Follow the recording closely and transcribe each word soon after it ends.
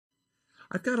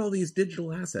I've got all these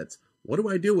digital assets. What do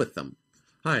I do with them?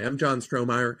 Hi, I'm John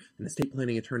Strohmeyer, an estate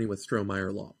planning attorney with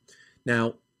Strohmeyer Law.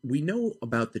 Now, we know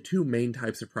about the two main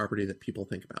types of property that people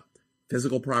think about.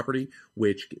 Physical property,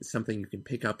 which is something you can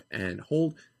pick up and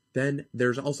hold. Then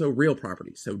there's also real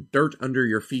property, so dirt under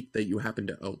your feet that you happen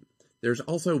to own. There's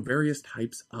also various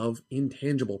types of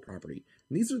intangible property.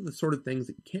 And these are the sort of things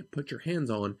that you can't put your hands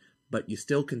on, but you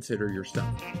still consider your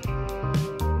stuff.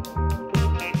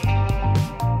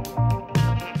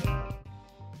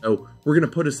 So we're going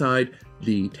to put aside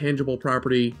the tangible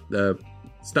property, the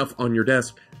stuff on your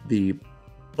desk, the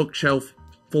bookshelf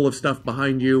full of stuff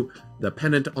behind you, the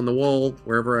pennant on the wall,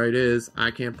 wherever it is.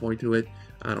 I can't point to it.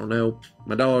 I don't know.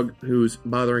 My dog who's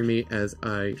bothering me as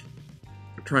I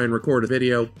try and record a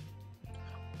video.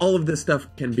 All of this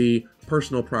stuff can be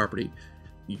personal property.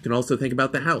 You can also think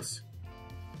about the house.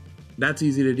 That's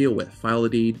easy to deal with. File a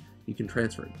deed, you can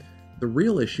transfer it. The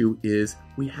real issue is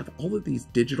we have all of these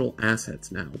digital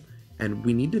assets now, and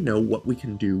we need to know what we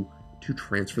can do to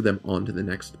transfer them on to the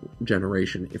next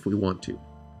generation if we want to.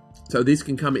 So these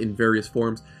can come in various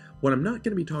forms. What I'm not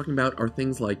going to be talking about are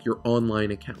things like your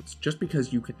online accounts. Just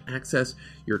because you can access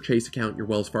your Chase account, your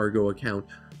Wells Fargo account,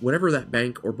 whatever that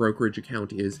bank or brokerage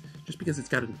account is, just because it's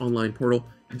got an online portal,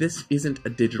 this isn't a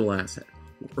digital asset.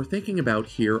 What we're thinking about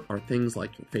here are things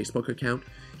like your Facebook account,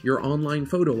 your online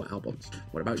photo albums.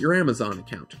 What about your Amazon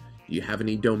account? Do you have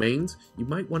any domains? You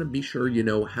might want to be sure you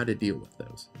know how to deal with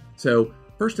those. So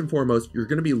first and foremost, you're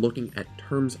going to be looking at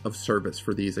terms of service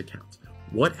for these accounts.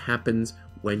 What happens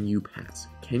when you pass?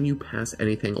 Can you pass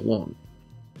anything along?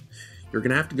 You're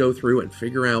going to have to go through and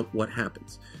figure out what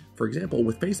happens. For example,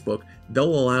 with Facebook, they'll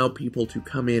allow people to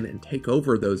come in and take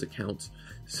over those accounts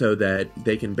so that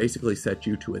they can basically set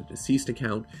you to a deceased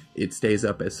account. It stays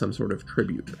up as some sort of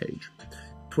tribute page.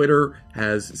 Twitter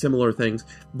has similar things,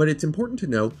 but it's important to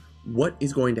know what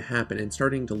is going to happen and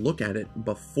starting to look at it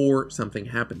before something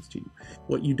happens to you.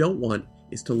 What you don't want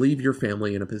is to leave your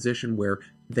family in a position where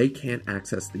they can't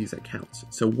access these accounts.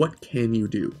 So what can you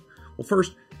do? Well,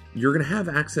 first, you're going to have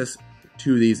access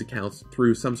to these accounts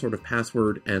through some sort of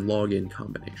password and login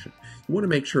combination. You want to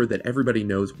make sure that everybody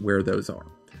knows where those are.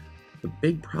 The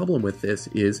big problem with this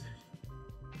is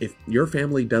if your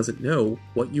family doesn't know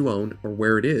what you own or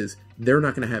where it is, they're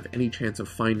not going to have any chance of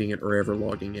finding it or ever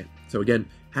logging in. So again,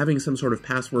 having some sort of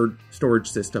password storage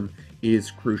system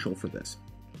is crucial for this.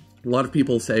 A lot of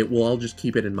people say, well, I'll just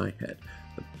keep it in my head.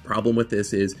 The problem with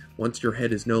this is once your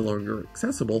head is no longer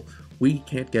accessible, we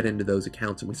can't get into those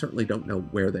accounts and we certainly don't know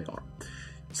where they are.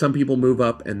 Some people move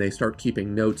up and they start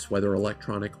keeping notes, whether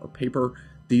electronic or paper.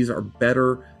 These are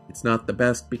better. It's not the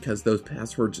best because those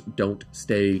passwords don't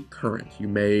stay current. You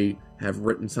may have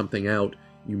written something out.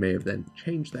 You may have then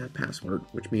changed that password,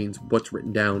 which means what's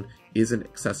written down isn't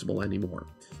accessible anymore.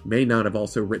 You may not have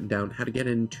also written down how to get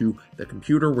into the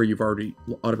computer where you've already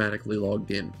automatically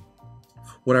logged in.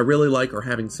 What I really like are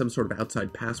having some sort of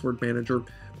outside password manager.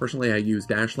 Personally, I use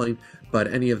Dashlane,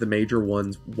 but any of the major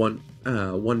ones,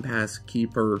 1Pass,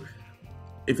 Keeper,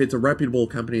 if it's a reputable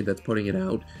company that's putting it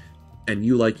out and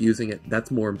you like using it, that's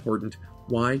more important.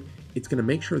 Why? It's going to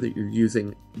make sure that you're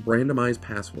using randomized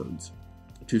passwords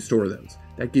to store those.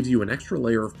 That gives you an extra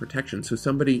layer of protection so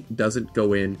somebody doesn't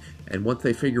go in and once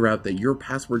they figure out that your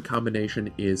password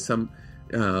combination is some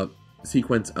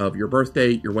sequence of your birth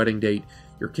date, your wedding date,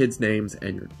 your kids' names,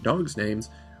 and your dog's names,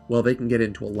 well, they can get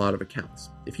into a lot of accounts.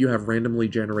 If you have randomly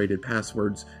generated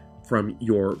passwords from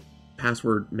your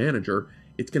password manager,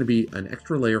 it's going to be an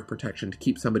extra layer of protection to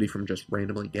keep somebody from just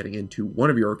randomly getting into one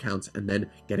of your accounts and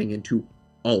then getting into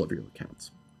all of your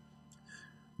accounts.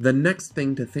 The next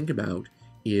thing to think about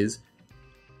is,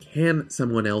 can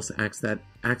someone else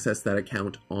access that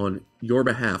account on your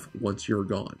behalf once you're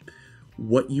gone?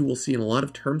 What you will see in a lot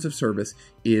of terms of service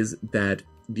is that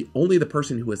only the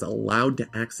person who is allowed to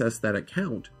access that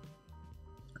account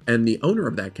and the owner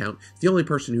of that account is the only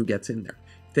person who gets in there.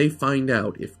 If they find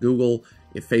out, if Google,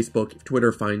 if Facebook, if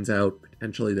Twitter finds out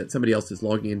potentially that somebody else is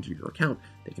logging into your account,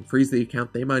 they can freeze the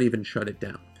account. They might even shut it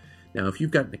down. Now, if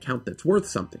you've got an account that's worth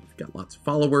something, if you've got lots of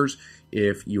followers,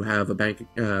 if you have a bank,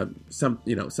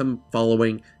 some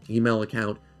following email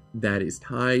account that is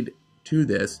tied to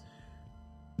this,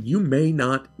 you may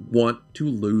not want to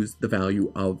lose the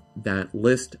value of that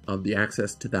list, of the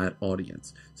access to that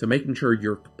audience. So making sure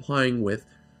you're complying with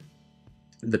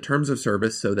the terms of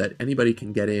service so that anybody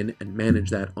can get in and manage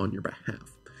that on your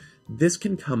behalf. This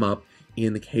can come up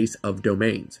in the case of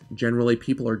domains. Generally,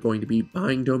 people are going to be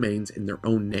buying domains in their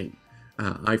own name.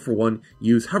 I, for one,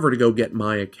 use Hover to go get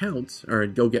my accounts, or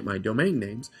go get my domain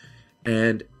names,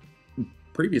 and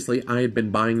previously, I had been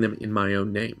buying them in my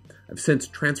own name. I've since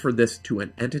transferred this to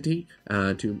an entity,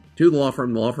 to the law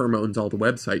firm. The law firm owns all the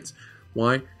websites.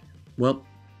 Why? Well,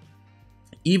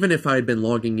 even if I had been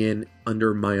logging in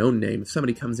under my own name, if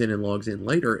somebody comes in and logs in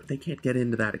later, they can't get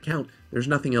into that account. There's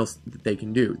nothing else that they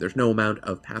can do. There's no amount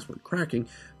of password cracking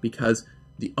because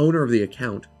the owner of the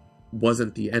account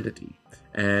wasn't the entity.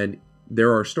 And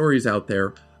there are stories out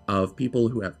there of people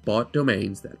who have bought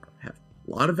domains that have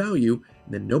a lot of value,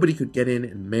 and then nobody could get in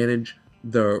and manage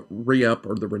the re-up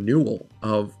or the renewal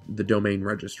of the domain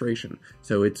registration.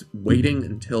 So it's waiting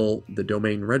until the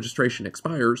domain registration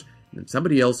expires, and then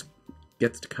somebody else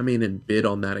gets to come in and bid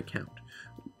on that account.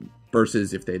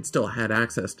 Versus if they'd still had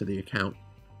access to the account,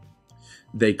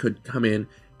 they could come in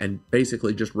and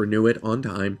basically just renew it on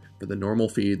time for the normal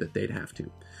fee that they'd have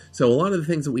to. So a lot of the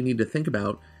things that we need to think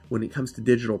about when it comes to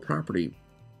digital property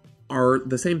are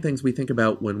the same things we think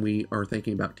about when we are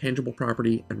thinking about tangible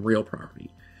property and real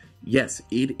property. Yes,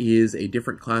 it is a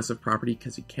different class of property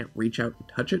because you can't reach out and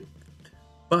touch it,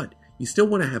 but you still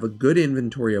want to have a good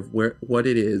inventory of what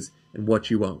it is and what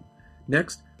you own.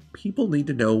 Next, people need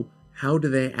to know, how do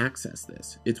they access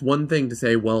this? It's one thing to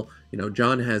say, well,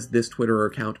 John has this Twitter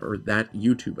account or that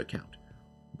YouTube account.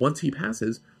 Once he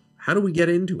passes, how do we get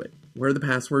into it? Where are the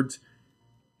passwords?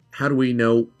 How do we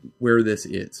know where this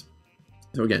is?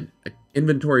 So again,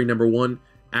 inventory number one,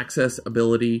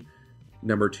 accessibility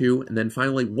number two, and then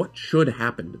finally, what should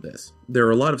happen to this? There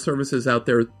are a lot of services out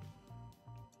there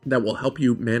that will help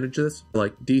you manage this,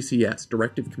 like DCS,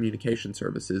 Directive Communication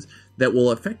Services, that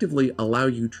will effectively allow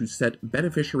you to set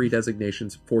beneficiary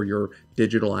designations for your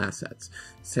digital assets.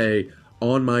 Say,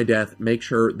 on my death, make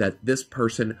sure that this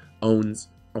person owns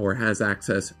or has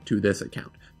access to this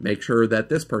account. Make sure that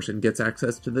this person gets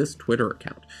access to this Twitter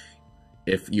account.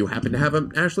 If you happen to have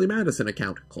an Ashley Madison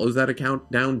account, close that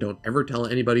account down. Don't ever tell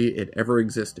anybody it ever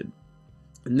existed.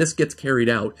 And this gets carried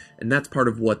out, and that's part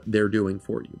of what they're doing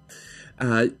for you.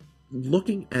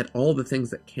 Looking at all the things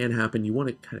that can happen, you want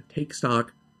to kind of take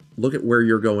stock, look at where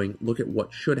you're going, look at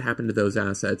what should happen to those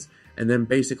assets, and then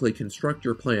basically construct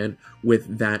your plan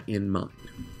with that in mind.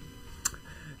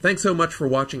 Thanks so much for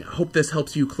watching. I hope this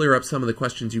helps you clear up some of the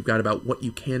questions you've got about what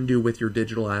you can do with your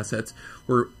digital assets.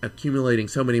 We're accumulating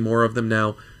so many more of them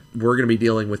now. We're going to be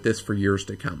dealing with this for years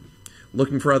to come.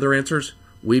 Looking for other answers?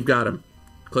 We've got them.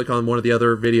 Click on one of the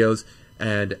other videos,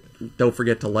 and don't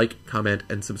forget to like, comment,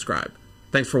 and subscribe.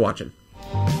 Thanks for watching.